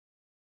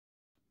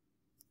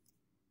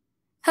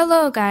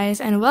Hello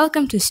guys, and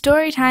welcome to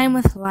Storytime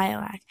with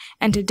Lilac.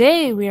 And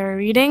today we are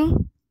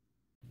reading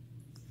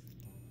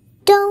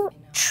Don't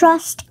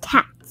Trust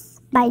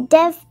Cats by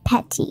Dev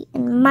Petty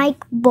and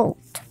Mike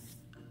Boldt.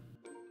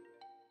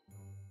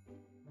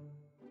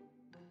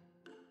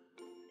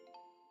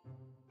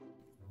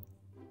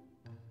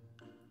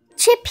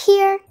 Chip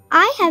here.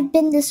 I have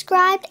been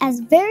described as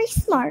very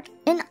smart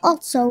and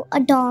also a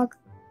dog.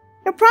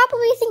 You're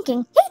probably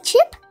thinking, hey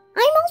Chip,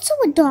 I'm also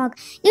a dog.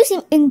 You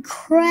seem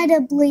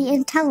incredibly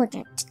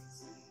intelligent.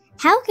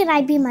 How can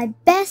I be my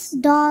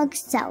best dog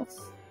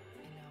self?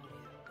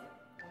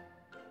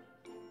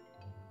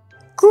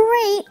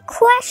 Great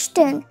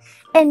question.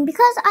 And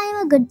because I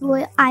am a good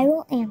boy, I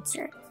will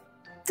answer.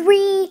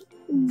 3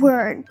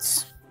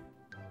 words.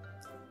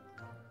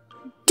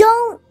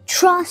 Don't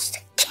trust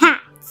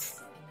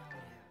cats.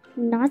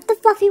 Not the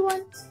fluffy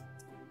ones,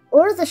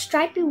 or the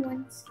stripy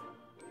ones,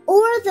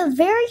 or the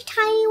very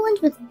tiny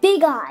ones with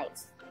big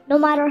eyes, no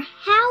matter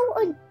how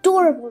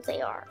adorable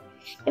they are.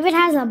 If it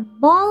has a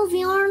ball of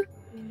yarn,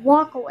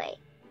 walk away.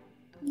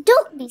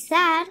 Don't be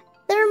sad.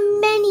 There are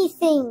many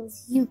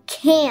things you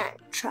can't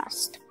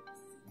trust.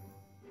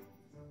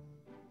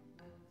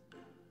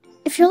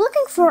 If you're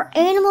looking for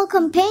animal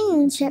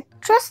companionship,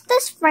 trust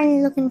this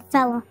friendly-looking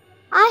fella.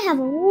 I have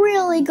a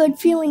really good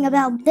feeling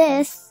about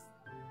this.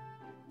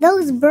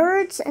 Those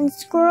birds and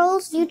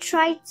squirrels you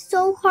tried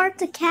so hard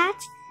to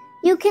catch,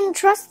 you can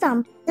trust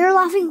them. They're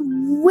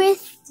laughing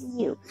with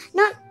you,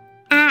 not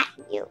at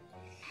you.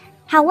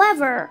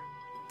 However,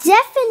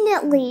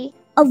 definitely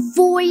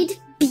avoid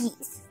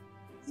bees.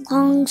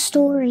 Long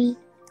story.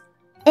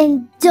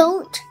 And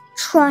don't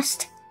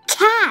trust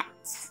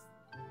cats.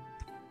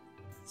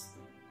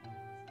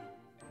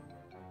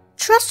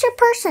 Trust your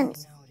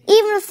persons,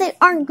 even if they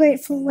aren't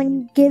grateful when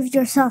you give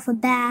yourself a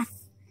bath.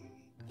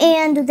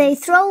 And they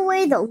throw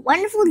away the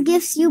wonderful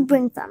gifts you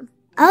bring them.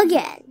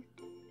 Again.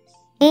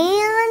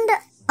 And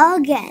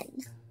again.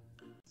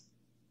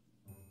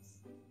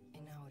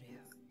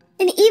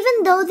 And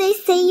even though they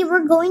say you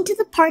were going to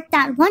the park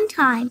that one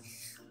time,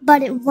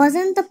 but it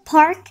wasn't the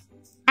park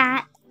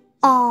at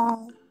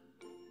all.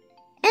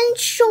 And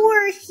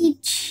sure, he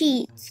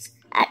cheats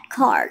at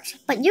cards,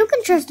 but you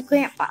can trust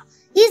Grandpa.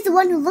 He's the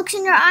one who looks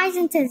in your eyes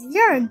and says,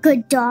 you're a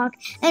good dog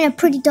and a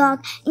pretty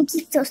dog and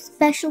keeps those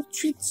special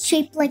treats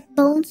shaped like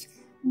bones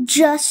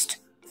just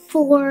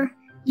for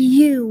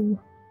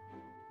you.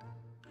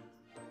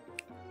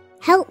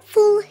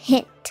 Helpful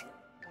hint.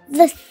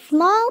 The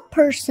small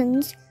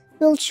persons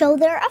will show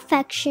their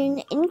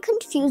affection in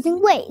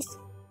confusing ways.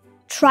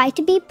 Try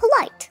to be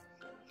polite.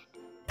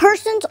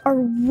 Persons are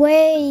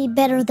way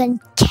better than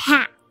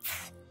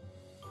cats.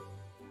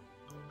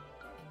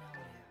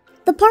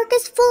 The park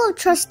is full of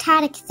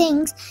trustatic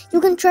things. You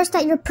can trust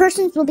that your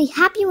persons will be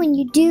happy when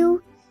you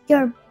do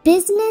your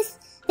business.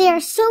 They are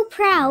so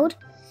proud.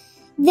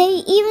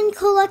 They even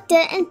collect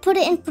it and put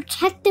it in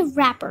protective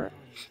wrapper.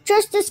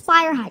 Trust this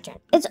fire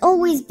hydrant. It's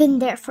always been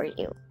there for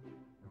you.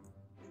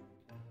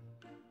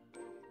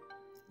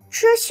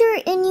 Trust your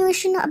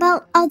intuition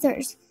about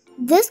others.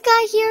 This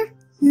guy here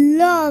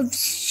loves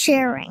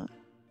sharing.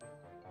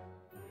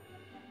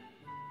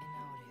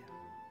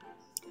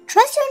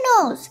 Trust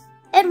your nose.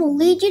 It will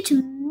lead you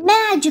to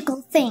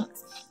magical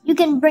things you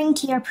can bring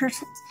to your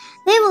persons.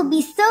 They will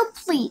be so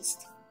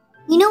pleased.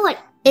 You know what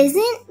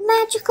isn't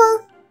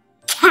magical?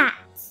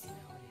 Cats.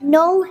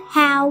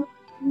 Nohow,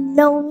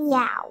 no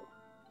meow.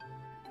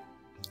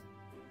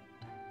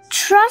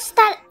 Trust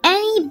that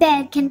any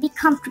bed can be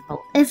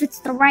comfortable if it's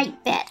the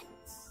right bed.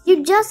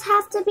 You just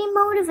have to be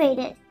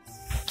motivated.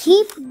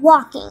 Keep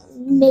walking,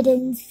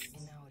 Mittens.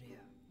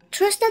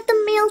 Trust that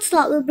the mail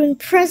slot will bring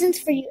presents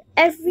for you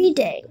every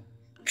day.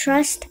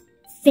 Trust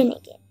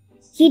Finnegan.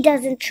 He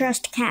doesn't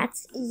trust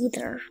cats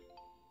either.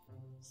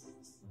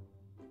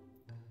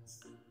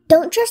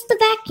 Don't trust the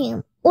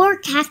vacuum or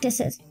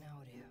cactuses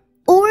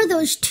or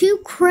those 2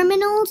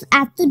 criminals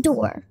at the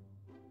door.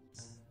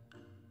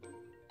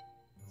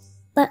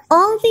 But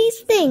all these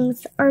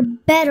things are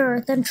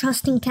better than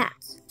trusting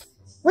cats,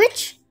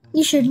 which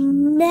you should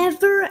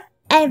never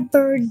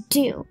ever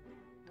do.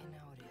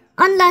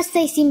 Unless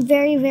they seem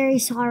very, very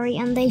sorry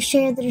and they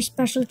share their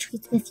special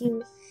treats with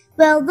you.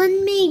 Well,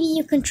 then maybe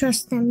you can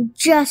trust them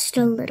just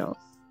a little.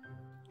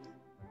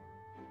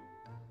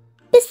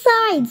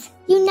 Besides,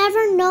 you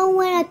never know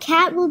when a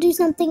cat will do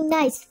something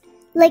nice,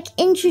 like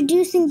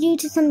introducing you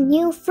to some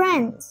new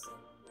friends.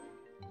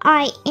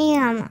 I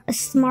am a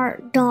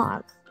smart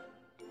dog.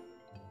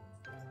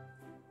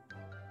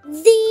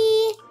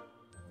 The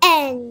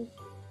end.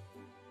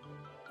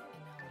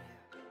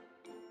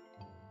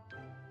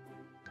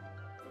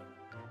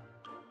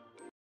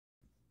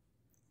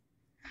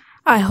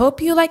 I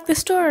hope you liked the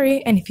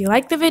story, and if you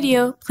liked the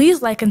video,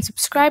 please like and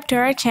subscribe to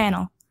our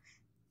channel.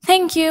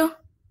 Thank you!